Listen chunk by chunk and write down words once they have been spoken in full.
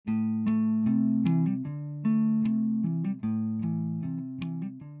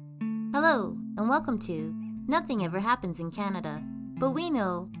Hello, and welcome to Nothing Ever Happens in Canada, but we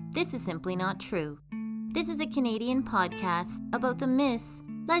know this is simply not true. This is a Canadian podcast about the myths,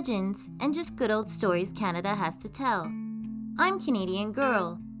 legends, and just good old stories Canada has to tell. I'm Canadian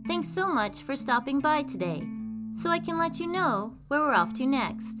Girl. Thanks so much for stopping by today, so I can let you know where we're off to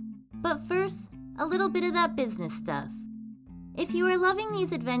next. But first, a little bit of that business stuff. If you are loving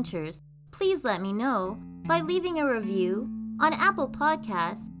these adventures, please let me know by leaving a review on Apple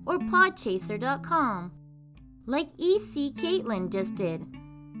Podcasts or Podchaser.com, like E.C. Caitlin just did.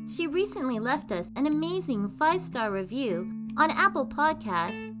 She recently left us an amazing 5-star review on Apple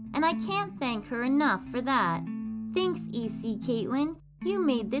Podcasts, and I can't thank her enough for that. Thanks, E.C. Caitlin. You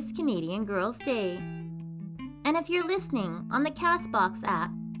made this Canadian girl's day. And if you're listening on the CastBox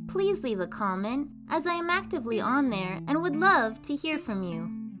app, please leave a comment, as I am actively on there and would love to hear from you.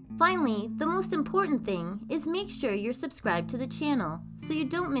 Finally, the most important thing is make sure you're subscribed to the channel so you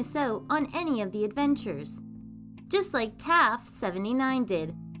don't miss out on any of the adventures. Just like Taff79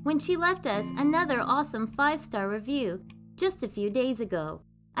 did when she left us another awesome 5-star review just a few days ago.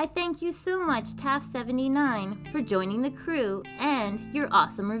 I thank you so much, Taff79, for joining the crew and your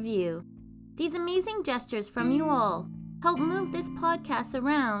awesome review. These amazing gestures from you all help move this podcast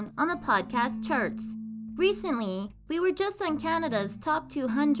around on the podcast charts. Recently, we were just on Canada's Top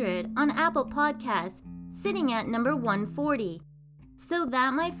 200 on Apple Podcasts, sitting at number 140. So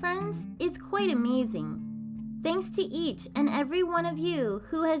that, my friends, is quite amazing. Thanks to each and every one of you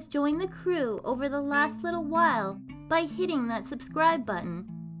who has joined the crew over the last little while by hitting that subscribe button,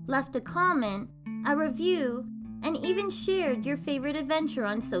 left a comment, a review, and even shared your favorite adventure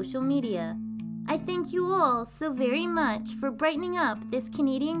on social media. I thank you all so very much for brightening up this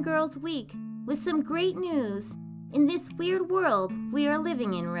Canadian Girls Week with some great news in this weird world we are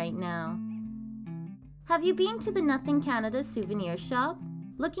living in right now. Have you been to the Nothing Canada souvenir shop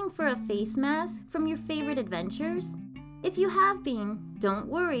looking for a face mask from your favorite adventures? If you have been, don't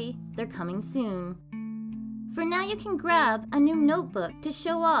worry, they're coming soon. For now, you can grab a new notebook to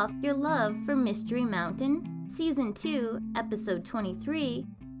show off your love for Mystery Mountain, Season 2, Episode 23.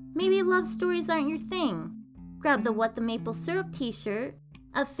 Maybe love stories aren't your thing. Grab the What the Maple Syrup t-shirt,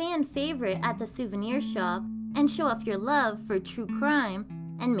 a fan favorite at the souvenir shop, and show off your love for true crime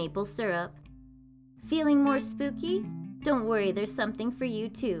and maple syrup. Feeling more spooky? Don't worry, there's something for you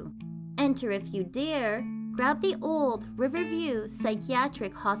too. Enter if you dare. Grab the old Riverview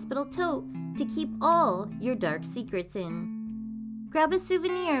Psychiatric Hospital tote to keep all your dark secrets in. Grab a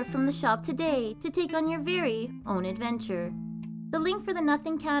souvenir from the shop today to take on your very own adventure. The link for the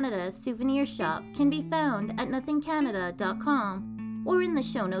Nothing Canada souvenir shop can be found at nothingcanada.com or in the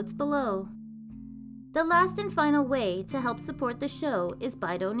show notes below. The last and final way to help support the show is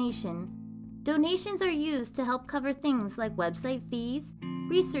by donation. Donations are used to help cover things like website fees,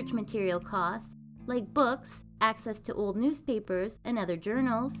 research material costs, like books, access to old newspapers and other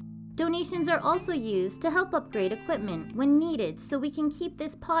journals. Donations are also used to help upgrade equipment when needed so we can keep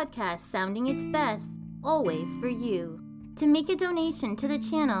this podcast sounding its best, always for you. To make a donation to the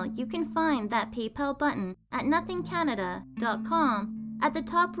channel, you can find that PayPal button at nothingcanada.com at the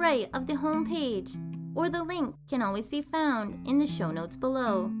top right of the home page, or the link can always be found in the show notes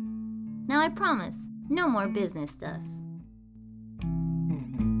below. Now I promise, no more business stuff.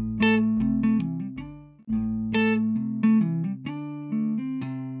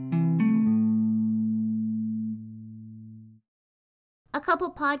 A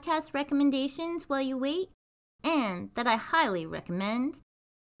couple podcast recommendations while you wait, and that I highly recommend.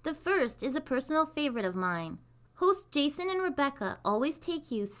 The first is a personal favorite of mine. Hosts Jason and Rebecca always take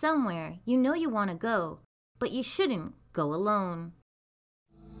you somewhere you know you want to go, but you shouldn't go alone.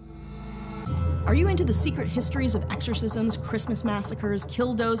 Are you into the secret histories of exorcisms, Christmas massacres,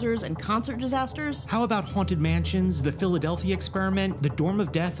 killdozers, and concert disasters? How about Haunted Mansions, The Philadelphia Experiment, The Dorm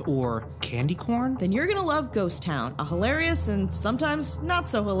of Death, or Candy Corn? Then you're gonna love Ghost Town, a hilarious and sometimes not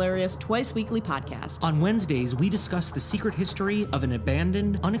so hilarious twice-weekly podcast. On Wednesdays, we discuss the secret history of an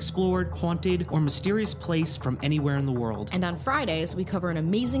abandoned, unexplored, haunted, or mysterious place from anywhere in the world. And on Fridays, we cover an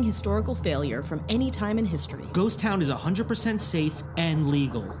amazing historical failure from any time in history. Ghost Town is 100% safe and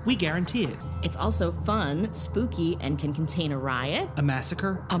legal. We guarantee it. It's also fun, spooky, and can contain a riot, a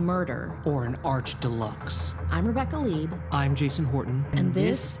massacre, a murder, or an arch deluxe. I'm Rebecca Lieb. I'm Jason Horton. And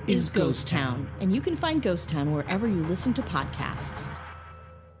this is Ghost Town. And you can find Ghost Town wherever you listen to podcasts.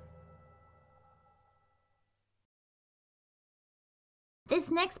 This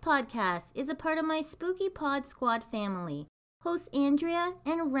next podcast is a part of my Spooky Pod Squad family. Hosts Andrea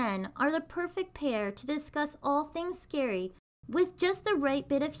and Ren are the perfect pair to discuss all things scary with just the right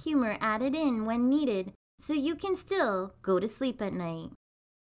bit of humor added in when needed so you can still go to sleep at night.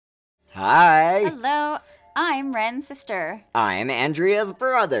 Hi. Hello, I'm Ren's sister. I'm Andrea's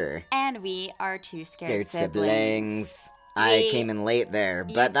brother. And we are two scared Scared siblings. siblings. I came in late there,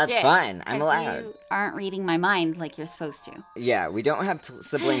 but You that's did, fine. I'm 'cause allowed. You aren't reading my mind like you're supposed to. Yeah, we don't have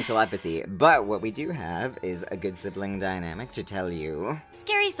sibling telepathy, but what we do have is a good sibling dynamic to tell you.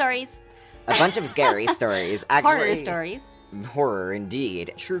 Scary stories. A bunch of scary stories. Actually, Horror stories. Horror,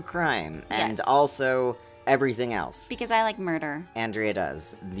 indeed. True crime. And Yes. also everything else. Because I like murder. Andrea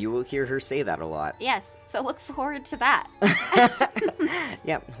does. You will hear her say that a lot. Yes, so look forward to that.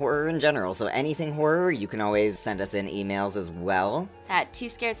 Yep, horror in general. So anything horror, you can always send us in emails as well. At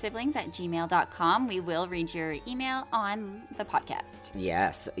twoscaredsiblings@gmail.com, we will read your email on the podcast.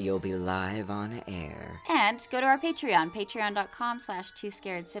 Yes, you'll be live on air. And go to our Patreon,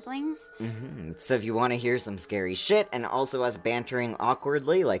 patreon.com/twoscaredsiblings. So if you want to hear some scary shit and also us bantering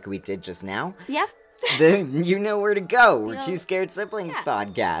awkwardly like we did just now, Yep. then you know where to go. We're You'll- Two Scared Siblings Yeah.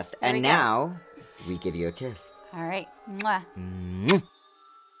 podcast. There we And go. now, we give you a kiss. All right. Mwah. Mwah.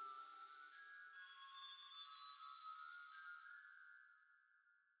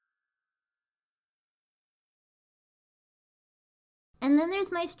 And then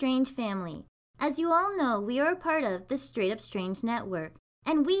there's my strange family. As you all know, we are a part of the Straight Up Strange network,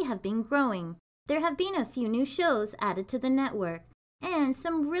 and we have been growing. There have been a few new shows added to the network, and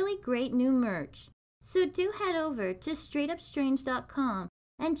some really great new merch. So do head over to straightupstrange.com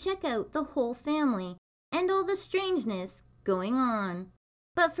and check out the whole family and all the strangeness going on.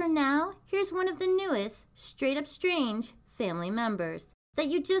 But for now, here's one of the newest Straight Up Strange family members that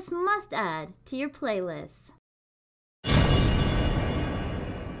you just must add to your playlist. Point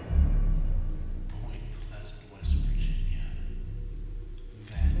Pleasant, West Virginia,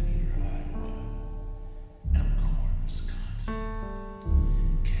 Van Meter, Iowa, Elkhorn, Wisconsin,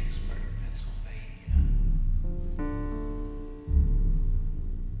 Kecksburg, Pennsylvania.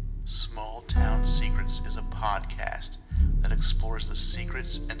 Small Town Secrets is a podcast that explores the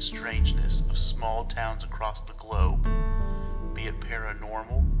secrets and strangeness of small towns across the globe, be it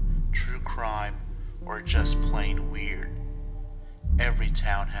paranormal, true crime, or just plain weird. Every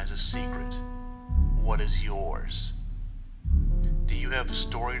town has a secret. What is yours? Do you have a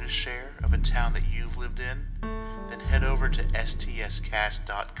story to share of a town that you've lived in? Then head over to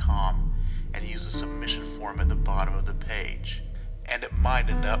stscast.com and use the submission form at the bottom of the page. And it might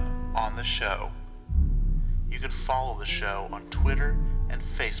end up on the show. You can follow the show on Twitter and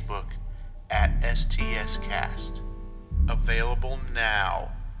Facebook at STScast. Available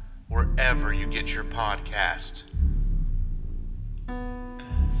now, wherever you get your podcast.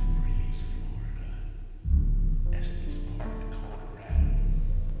 Gulf Breeze, Florida. Estes Park, Colorado.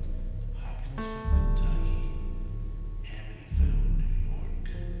 Hopkinsville, Kentucky. Amityville, New York.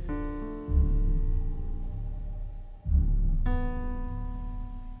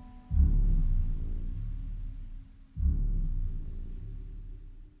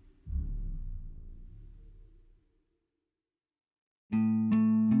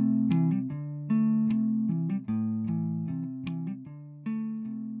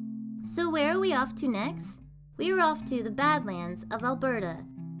 So where are we off to next? We are off to the Badlands of Alberta,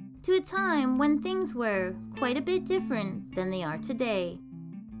 to a time when things were quite a bit different than they are today.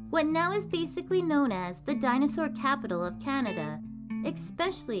 What now is basically known as the dinosaur capital of Canada,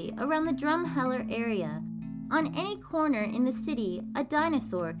 especially around the Drumheller area. On any corner in the city, a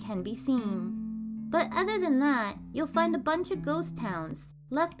dinosaur can be seen. But other than that, you'll find a bunch of ghost towns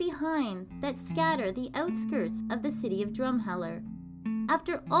left behind that scatter the outskirts of the city of Drumheller.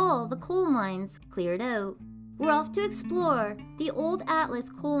 After all the coal mines cleared out, we're off to explore the old Atlas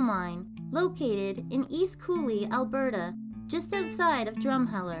coal mine located in East Cooley, Alberta, just outside of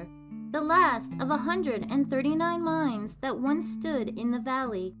Drumheller, the last of 139 mines that once stood in the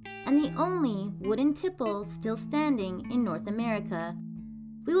valley and the only wooden tipple still standing in North America.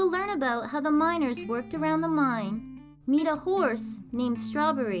 We will learn about how the miners worked around the mine, meet a horse named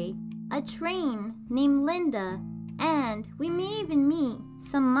Strawberry, a train named Linda, and we may even meet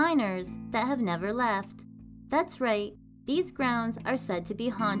some miners that have never left. That's right, these grounds are said to be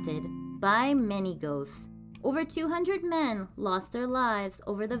haunted by many ghosts. Over 200 men lost their lives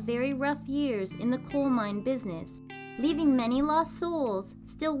over the very rough years in the coal mine business, leaving many lost souls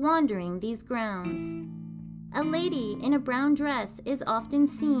still wandering these grounds. A lady in a brown dress is often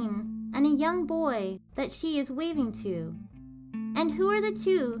seen, and a young boy that she is waving to. And who are the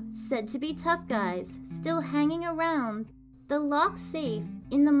two said to be tough guys still hanging around the locked safe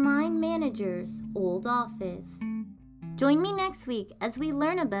in the mine manager's old office? Join me next week as we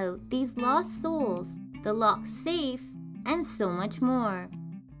learn about these lost souls, the locked safe, and so much more.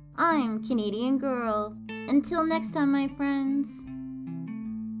 I'm Canadian Girl. Until next time, my friends.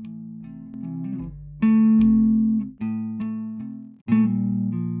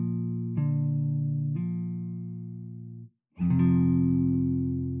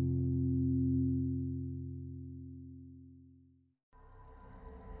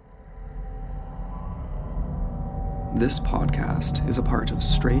 This podcast is a part of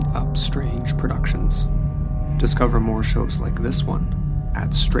Straight Up Strange Productions. Discover more shows like this one at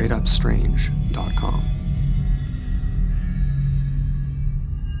straightupstrange.com.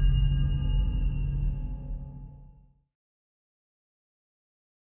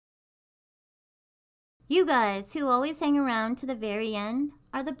 You guys who always hang around to the very end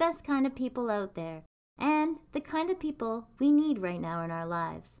are the best kind of people out there, and the kind of people we need right now in our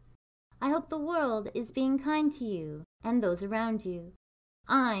lives. I hope the world is being kind to you and those around you.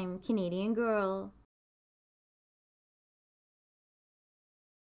 I'm Canadian Girl.